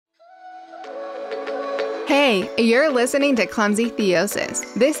Hey, you're listening to Clumsy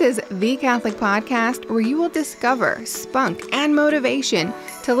Theosis. This is the Catholic podcast where you will discover spunk and motivation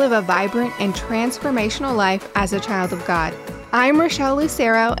to live a vibrant and transformational life as a child of God. I'm Rochelle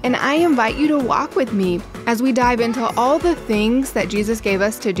Lucero, and I invite you to walk with me as we dive into all the things that Jesus gave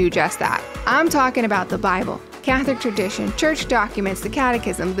us to do just that. I'm talking about the Bible, Catholic tradition, church documents, the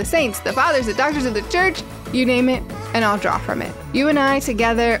catechism, the saints, the fathers, the doctors of the church, you name it, and I'll draw from it. You and I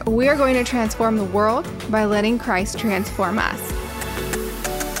together, we are going to transform the world by letting Christ transform us.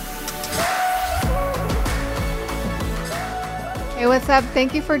 Hey, what's up?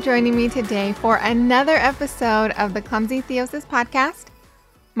 Thank you for joining me today for another episode of the Clumsy Theosis podcast.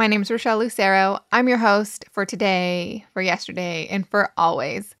 My name is Rochelle Lucero. I'm your host for today, for yesterday, and for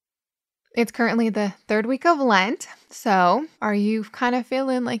always. It's currently the third week of Lent, so are you kind of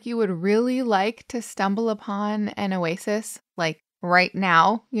feeling like you would really like to stumble upon an oasis, like right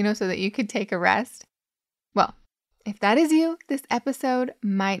now, so that you could take a rest? Well, if that is you, this episode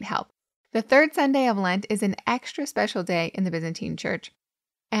might help. The third Sunday of Lent is an extra special day in the Byzantine Church,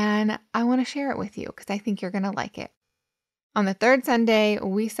 and I want to share it with you because I think you're going to like it. On the third Sunday,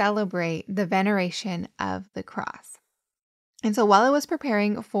 we celebrate the veneration of the cross. And so while I was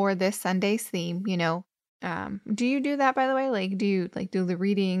preparing for this Sunday's theme, do you do that, by the way? Like, do you do the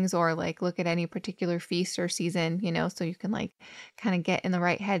readings or look at any particular feast or season, so you can kind of get in the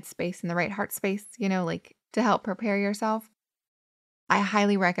right headspace and the right heart space, to help prepare yourself? I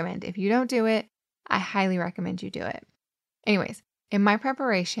highly recommend. If you don't do it, I highly recommend you do it. Anyways, in my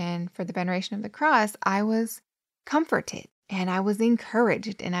preparation for the veneration of the cross, I was comforted and I was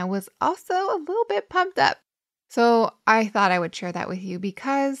encouraged and I was also a little bit pumped up. So I thought I would share that with you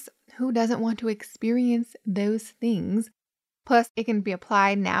because who doesn't want to experience those things? Plus, it can be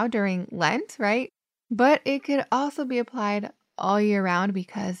applied now during Lent, right? But it could also be applied all year round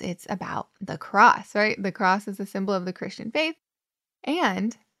because it's about the cross, right? The cross is a symbol of the Christian faith.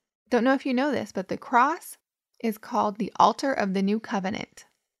 And don't know if you know this, but the cross is called the altar of the new covenant.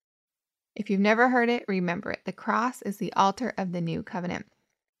 If you've never heard it, remember it. The cross is the altar of the new covenant.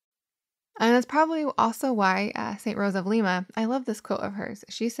 And that's probably also why St. Rose of Lima, I love this quote of hers.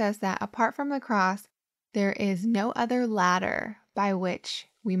 She says that apart from the cross, there is no other ladder by which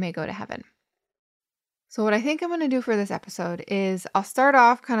we may go to heaven. So what I think I'm going to do for this episode is I'll start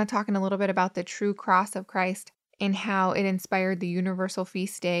off kind of talking a little bit about the true cross of Christ and how it inspired the universal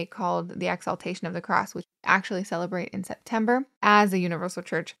feast day called the Exaltation of the Cross, which we actually celebrate in September as a universal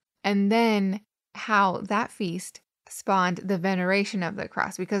church. And then how that feast spawned the veneration of the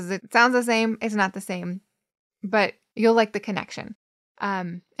cross, because it sounds the same, it's not the same, but you'll like the connection.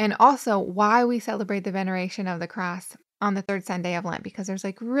 And also why we celebrate the veneration of the cross on the third Sunday of Lent, because there's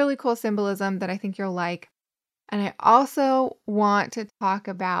really cool symbolism that I think you'll like. And I also want to talk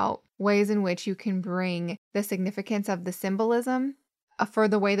about ways in which you can bring the significance of the symbolism for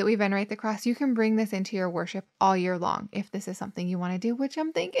the way that we venerate the cross. You can bring this into your worship all year long if this is something you want to do, which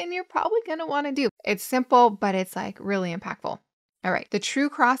I'm thinking you're probably going to want to do. It's simple, but it's really impactful. All right. The true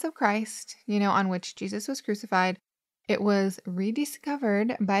cross of Christ, on which Jesus was crucified, it was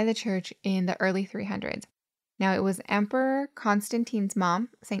rediscovered by the church in the early 300s. Now, it was Emperor Constantine's mom,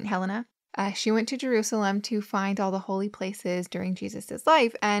 St. Helena. She went to Jerusalem to find all the holy places during Jesus's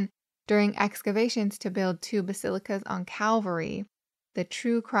life, and during excavations to build 2 basilicas on Calvary, the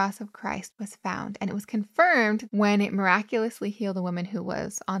true cross of Christ was found, and it was confirmed when it miraculously healed a woman who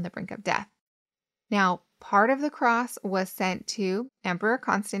was on the brink of death. Now, part of the cross was sent to Emperor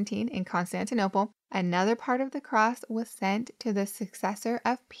Constantine in Constantinople. Another part of the cross was sent to the successor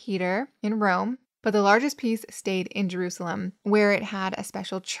of Peter in Rome, but the largest piece stayed in Jerusalem, where it had a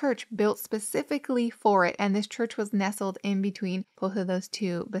special church built specifically for it, and this church was nestled in between both of those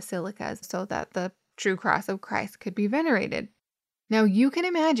 2 basilicas so that the true cross of Christ could be venerated. Now, you can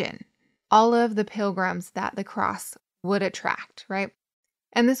imagine all of the pilgrims that the cross would attract, right?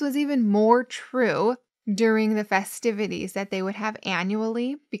 And this was even more true during the festivities that they would have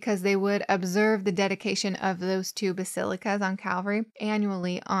annually, because they would observe the dedication of those 2 basilicas on Calvary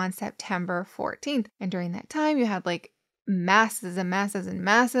annually on September 14th. And during that time, you had masses and masses and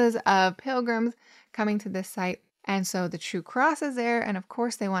masses of pilgrims coming to this site. And so the true cross is there. And of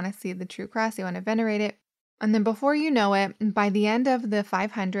course, they want to see the true cross. They want to venerate it. And then before you know it, by the end of the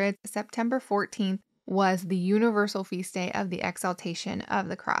 500s, September 14th was the universal feast day of the Exaltation of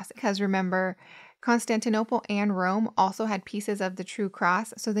the Cross. Because remember, Constantinople and Rome also had pieces of the true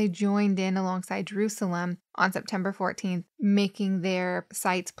cross, so they joined in alongside Jerusalem on September 14th, making their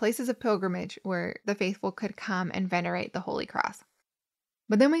sites places of pilgrimage where the faithful could come and venerate the Holy Cross.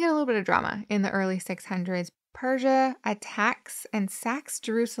 But then we get a little bit of drama in the early 600s. Persia attacks and sacks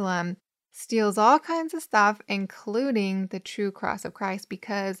Jerusalem steals all kinds of stuff, including the true cross of Christ,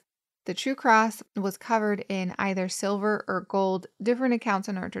 because the true cross was covered in either silver or gold. Different accounts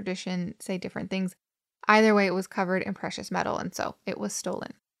in our tradition say different things. Either way, it was covered in precious metal, and so it was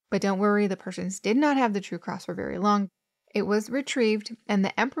stolen. But don't worry, the Persians did not have the true cross for very long. It was retrieved, and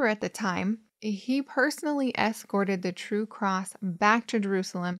the emperor at the time, he personally escorted the true cross back to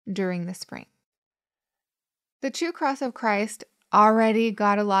Jerusalem during the spring. The true cross of Christ already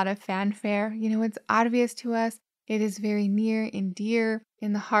got a lot of fanfare. It's obvious to us. It is very near and dear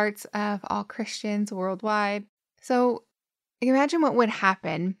in the hearts of all Christians worldwide. So imagine what would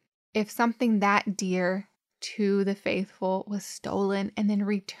happen if something that dear to the faithful was stolen and then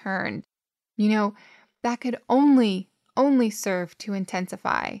returned. That could only serve to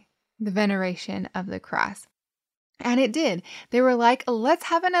intensify the veneration of the cross. And it did. They were like, let's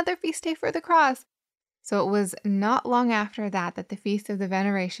have another feast day for the cross. So it was not long after that the Feast of the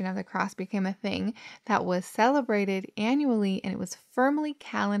Veneration of the Cross became a thing that was celebrated annually, and it was firmly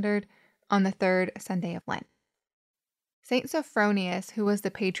calendared on the third Sunday of Lent. Saint Sophronius, who was the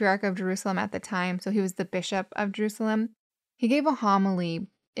Patriarch of Jerusalem at the time, so he was the Bishop of Jerusalem, he gave a homily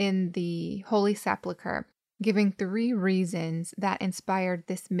in the Holy Sepulchre, giving 3 reasons that inspired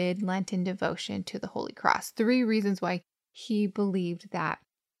this mid-Lenten devotion to the Holy Cross. 3 reasons why he believed that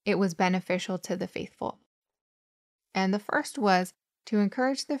it was beneficial to the faithful. And the first was to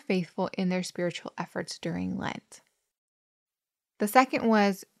encourage the faithful in their spiritual efforts during Lent. The second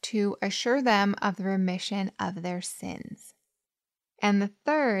was to assure them of the remission of their sins. And the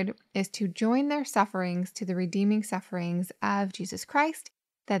third is to join their sufferings to the redeeming sufferings of Jesus Christ,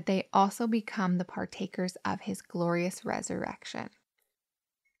 that they also become the partakers of his glorious resurrection.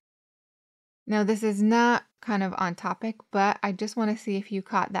 Now, this is not kind of on topic, but I just want to see if you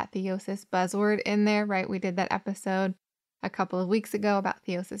caught that theosis buzzword in there, right? We did that episode a couple of weeks ago about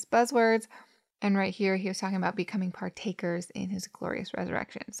theosis buzzwords. And right here, he was talking about becoming partakers in his glorious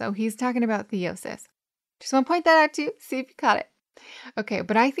resurrection. So he's talking about theosis. Just want to point that out to you, see if you caught it. Okay,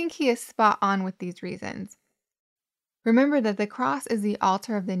 but I think he is spot on with these reasons. Remember that the cross is the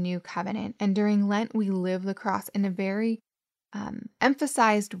altar of the new covenant. And during Lent, we live the cross in a very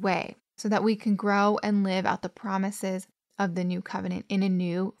emphasized way, so that we can grow and live out the promises of the new covenant in a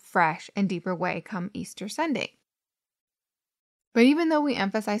new, fresh, and deeper way come Easter Sunday. But even though we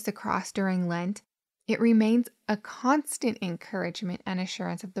emphasize the cross during Lent, it remains a constant encouragement and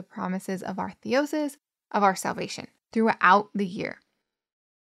assurance of the promises of our theosis, of our salvation, throughout the year.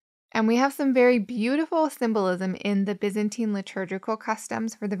 And we have some very beautiful symbolism in the Byzantine liturgical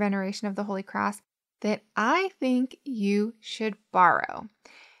customs for the veneration of the Holy Cross that I think you should borrow.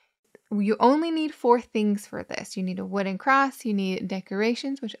 You only need 4 things for this. You need a wooden cross, you need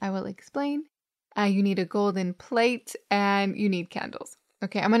decorations, which I will explain, you need a golden plate, and you need candles.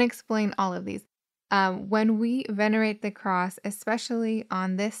 Okay, I'm going to explain all of these. When we venerate the cross, especially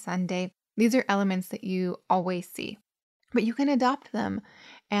on this Sunday, these are elements that you always see, but you can adopt them,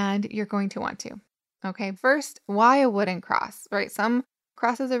 and you're going to want to. Okay, first, why a wooden cross, right? Some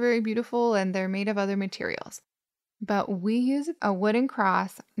crosses are very beautiful and they're made of other materials. But we use a wooden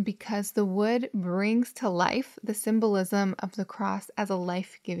cross because the wood brings to life the symbolism of the cross as a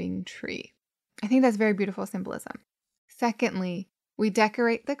life-giving tree. I think that's very beautiful symbolism. Secondly, we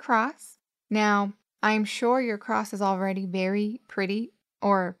decorate the cross. Now, I'm sure your cross is already very pretty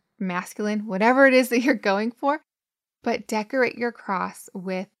or masculine, whatever it is that you're going for, but decorate your cross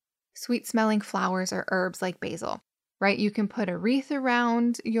with sweet-smelling flowers or herbs like basil, right? You can put a wreath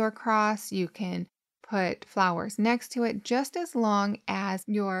around your cross. You can put flowers next to it, just as long as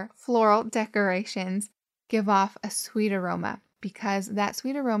your floral decorations give off a sweet aroma, because that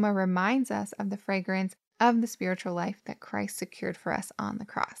sweet aroma reminds us of the fragrance of the spiritual life that Christ secured for us on the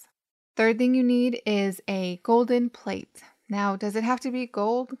cross. Third thing you need is a golden plate. Now, does it have to be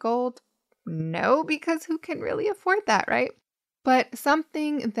gold? No, because who can really afford that, right? But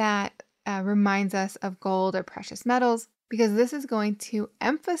something that reminds us of gold or precious metals, because this is going to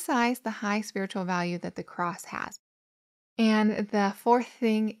emphasize the high spiritual value that the cross has. And the fourth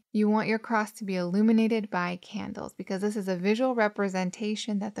thing, you want your cross to be illuminated by candles, because this is a visual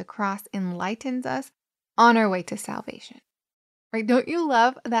representation that the cross enlightens us on our way to salvation. Right? Don't you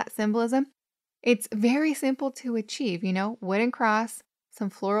love that symbolism? It's very simple to achieve, wooden cross, some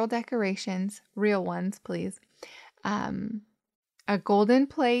floral decorations, real ones, please, a golden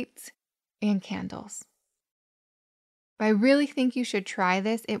plate, and candles. But I really think you should try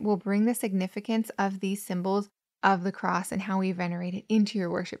this. It will bring the significance of these symbols of the cross and how we venerate it into your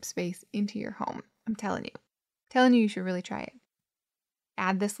worship space, into your home. I'm telling you should really try it.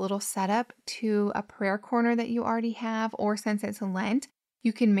 Add this little setup to a prayer corner that you already have, or since it's Lent,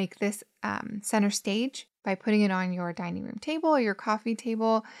 You can make this center stage by putting it on your dining room table or your coffee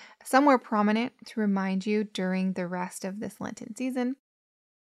table, somewhere prominent to remind you during the rest of this Lenten season.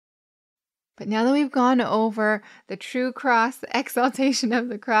 But now that we've gone over the true cross, the exaltation of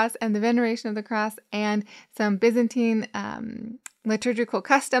the cross, and the veneration of the cross, and some Byzantine liturgical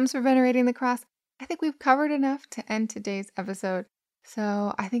customs for venerating the cross, I think we've covered enough to end today's episode.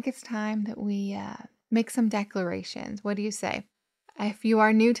 So I think it's time that we make some declarations. What do you say? If you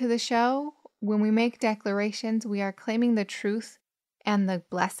are new to the show, when we make declarations, we are claiming the truth and the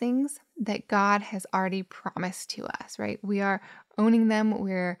blessings that God has already promised to us, right? We are owning them,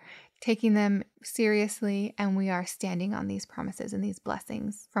 we're taking them seriously, and we are standing on these promises and these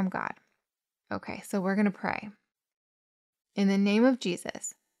blessings from God. Okay, so we're going to pray. In the name of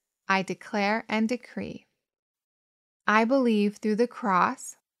Jesus, I declare and decree, I believe through the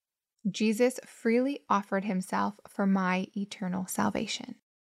cross, Jesus freely offered himself for my eternal salvation.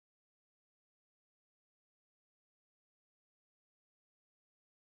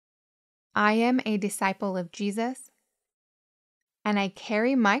 I am a disciple of Jesus, and I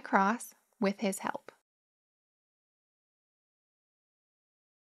carry my cross with his help.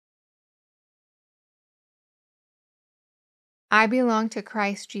 I belong to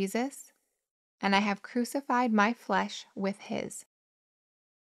Christ Jesus, and I have crucified my flesh with his.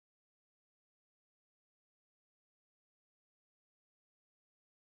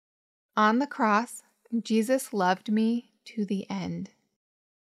 On the cross, Jesus loved me to the end.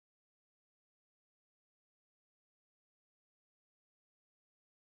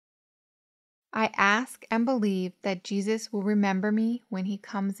 I ask and believe that Jesus will remember me when he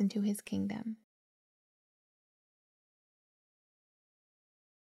comes into his kingdom.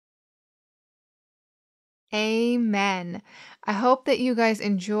 Amen. I hope that you guys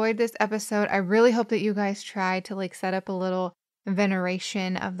enjoyed this episode. I really hope that you guys try to set up a little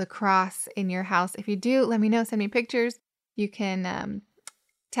veneration of the cross in your house. If you do, let me know. Send me pictures. You can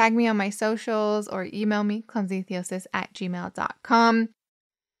tag me on my socials or email me, clumsytheosis@gmail.com.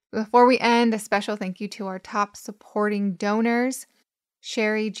 Before we end, a special thank you to our top supporting donors,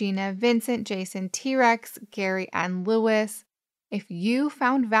 Sherry, Gina, Vincent, Jason, T-Rex, Gary, and Lewis. If you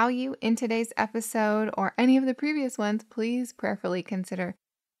found value in today's episode or any of the previous ones, please prayerfully consider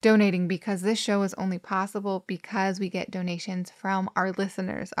donating, because this show is only possible because we get donations from our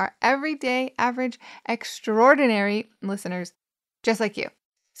listeners, our everyday, average, extraordinary listeners, just like you.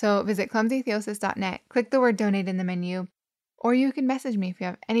 So visit clumsytheosis.net, click the word donate in the menu, or you can message me if you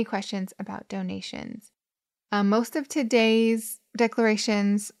have any questions about donations. Most of today's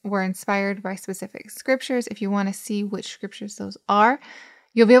declarations were inspired by specific scriptures. If you want to see which scriptures those are,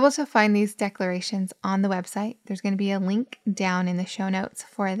 you'll be able to find these declarations on the website. There's going to be a link down in the show notes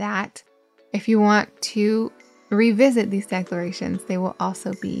for that. If you want to revisit these declarations, they will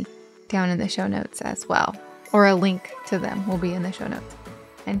also be down in the show notes as well, or a link to them will be in the show notes.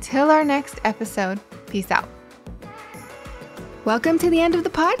 Until our next episode, peace out. Welcome to the end of the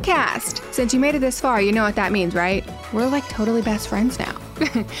podcast. Since you made it this far, you know what that means, right? We're totally best friends now.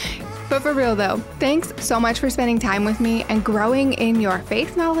 But for real though, thanks so much for spending time with me and growing in your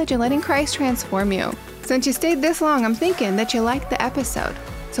faith knowledge and letting Christ transform you. Since you stayed this long, I'm thinking that you liked the episode.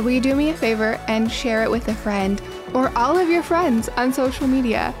 So will you do me a favor and share it with a friend or all of your friends on social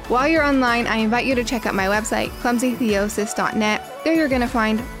media? While you're online, I invite you to check out my website, clumsytheosis.net. There you're going to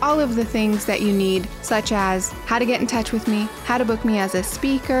find all of the things that you need, such as how to get in touch with me, how to book me as a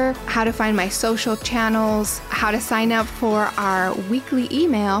speaker, how to find my social channels, how to sign up for our weekly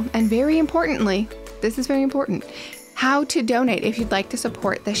email, and very importantly, this is very important, how to donate if you'd like to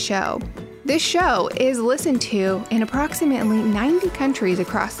support the show. This show is listened to in approximately 90 countries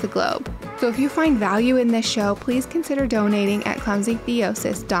across the globe. So if you find value in this show, please consider donating at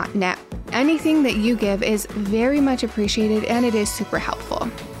clumsytheosis.net. Anything that you give is very much appreciated and it is super helpful.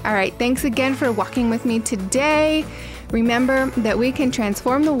 All right, thanks again for walking with me today. Remember that we can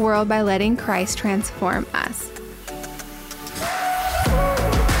transform the world by letting Christ transform us.